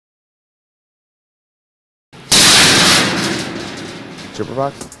Chipper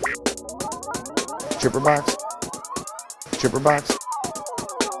box? Chipper box? Chipper box?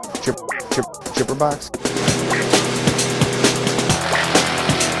 Chipper box?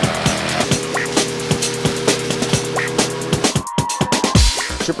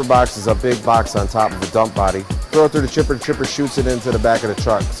 Chipper box is a big box on top of a dump body. Throw it through the chipper shoots it into the back of the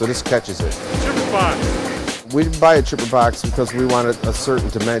truck, so this catches it. Chipper box. We buy a chipper box because we wanted a certain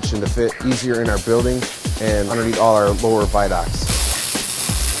dimension to fit easier in our building and underneath all our lower viaducts.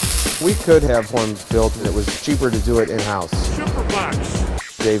 We could have one built and it was cheaper to do it in-house. Chipper box.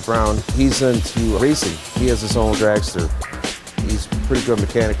 Dave Brown, he's into racing. He has his own dragster. He's pretty good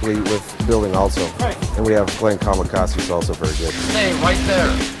mechanically with building also. Right. And we have Glenn Kamakasi, who's also very good. Hey, right there.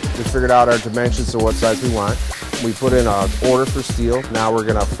 We figured out our dimensions of what size we want. We put in an order for steel. Now we're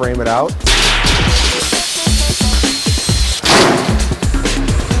gonna frame it out.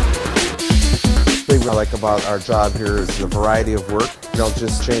 The thing I like about our job here is the variety of work. We don't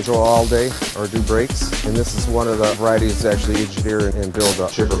just change oil all day or do brakes. And this is one of the varieties that actually engineer and build a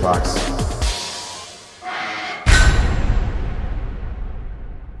chipper box.